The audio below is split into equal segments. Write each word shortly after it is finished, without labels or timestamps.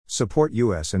Support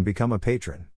us and become a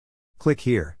patron. Click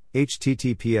here,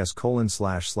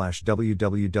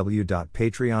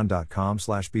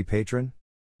 https://www.patreon.com/bepatron.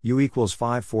 U equals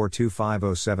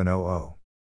 542507000.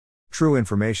 True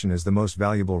information is the most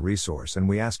valuable resource and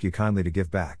we ask you kindly to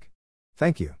give back.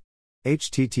 Thank you.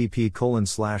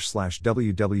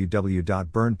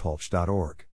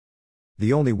 http://www.burnpulch.org.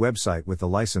 The only website with the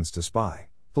license to spy.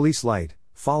 Police Light.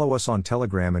 Follow us on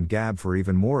Telegram and Gab for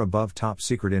even more above top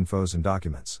secret infos and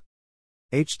documents.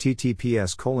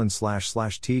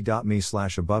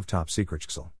 https://t.me/above top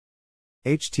secretsxl.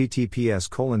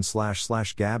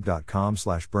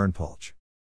 https://gab.com/burnpulch.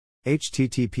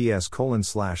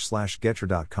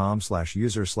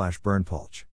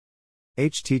 https://getter.com/user/burnpulch.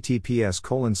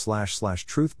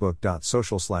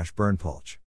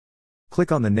 https://truthbook.social/burnpulch.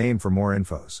 Click on the name for more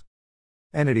infos.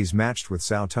 Entities matched with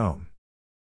SAO TOME.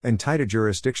 Entita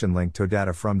jurisdiction link to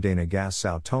data from Dana Gas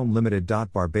SAO TOME Limited.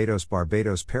 Barbados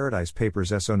Paradise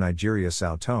Papers SO Nigeria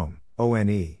SAO TOME,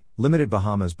 ONE, Limited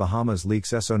Bahamas Leaks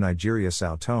SO Nigeria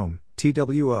SAO TOME,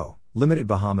 TWO, Limited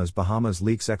Bahamas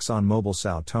Leaks Exxon Mobil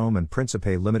SAO TOME and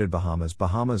Principe Limited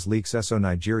Bahamas Leaks SO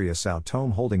Nigeria SAO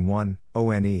TOME Holding 1,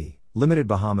 ONE, Limited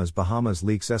Bahamas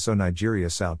Leaks SO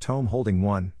Nigeria SAO TOME Holding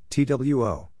 1,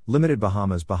 TWO, Limited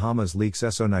Bahamas Leaks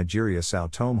SO Nigeria SAO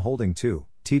TOME Holding 2,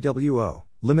 TWO,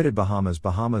 Limited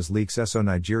Bahamas Leaks SO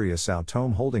Nigeria SAO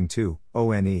TOME Holding 2,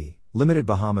 ONE, Limited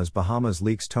Bahamas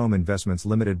Leaks Tome Investments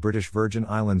Limited British Virgin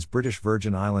Islands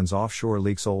Offshore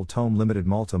Leaks Old Tome Limited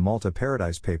Malta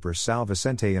Paradise Papers SAO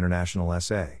Vicente International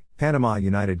SA, Panama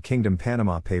United Kingdom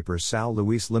Panama Papers SAO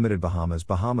Luis Limited Bahamas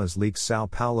Leaks SAO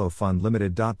Paulo Fund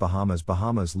Limited.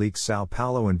 Bahamas Leaks SAO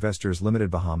Paulo Investors Limited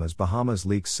Bahamas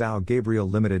Leaks SAO Gabriel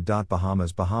Limited.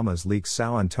 Bahamas Leaks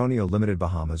SAO Antonio Limited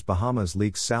Bahamas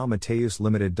Leaks SAO Mateus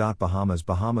Limited.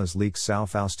 Bahamas Leaks SAO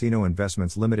Faustino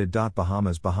Investments Limited.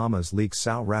 Bahamas Leaks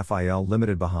SAO Rafael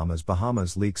Limited.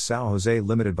 Bahamas Leaks SAO Jose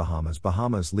Limited.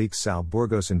 Bahamas Leaks SAO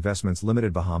Burgos Investments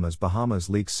Limited. Bahamas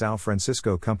Leaks SAO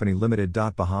Francisco Company Limited.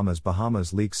 Bahamas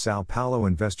Leaks SAO Paulo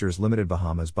Investors Limited.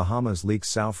 Bahamas Leaks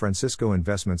SAO Francisco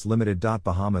Investments Limited.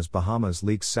 Bahamas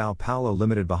Leaks SAO Paulo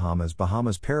Limited.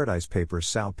 Bahamas Paradise Papers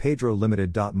SAO Pedro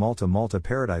Limited. Malta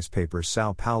Paradise Papers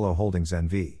SAO Paulo Holdings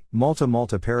NV,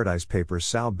 Malta Paradise Papers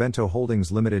SAO Bento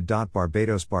Holdings Limited.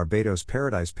 Barbados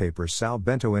Paradise Papers SAO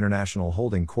Bento International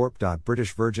Holding Corp.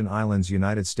 British Virgin Islands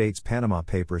United States Panama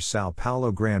Papers SAO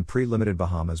Paulo Grand Prix Limited.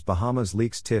 Bahamas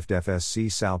Leaks TIFT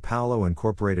FSC SAO Paulo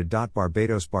Incorporated.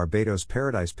 Barbados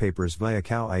Paradise Papers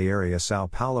Viacao Area SAO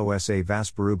Paulo SA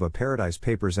Vasparuba Paradise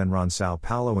Papers Enron SAO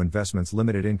Paulo Investments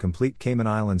Limited. Incomplete Cayman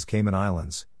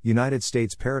Islands, United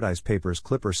States Paradise Papers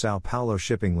Clipper SAO Paulo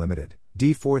Shipping Limited,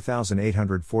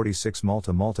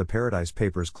 D4846 Malta Paradise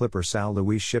Papers Clipper SAO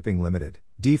Luis Shipping Limited,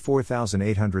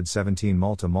 D4817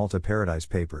 Malta Paradise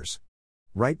Papers.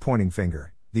 Right pointing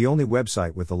finger, the only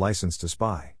website with the license to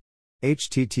spy.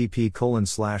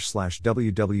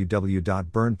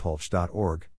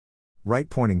 http://www.burnpulch.org. Right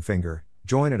pointing finger,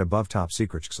 join at above top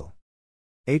secretsxl.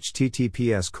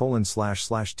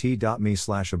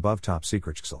 https://t.me/above top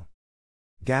secretsxl.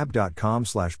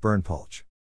 gab.com/burnpulch.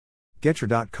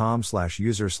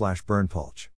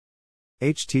 getter.com/user/burnpulch.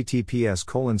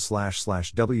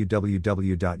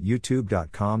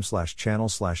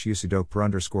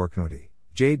 https://www.youtube.com/channel/usidokper_knoti,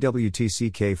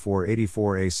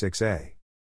 JWTCK484A6A.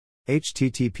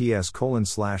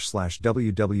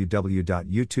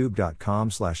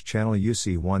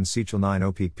 https://www.youtube.com/channel-UC1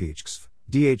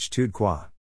 DH2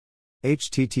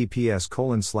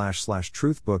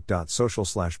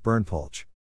 https://truthbook.social/burnpulch.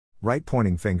 Right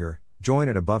pointing finger, join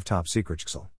at above top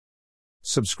secretsxl.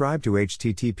 Subscribe to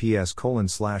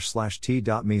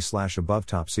https://t.me/above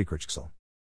top secretsxl.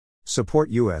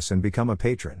 Support us and become a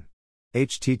patron.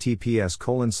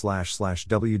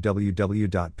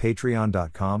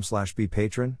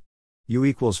 https://www.patreon.com/bepatron. U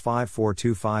equals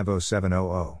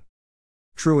 542507000.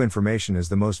 True information is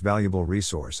the most valuable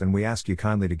resource and we ask you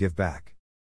kindly to give back.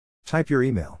 Type your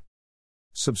email.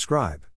 Subscribe.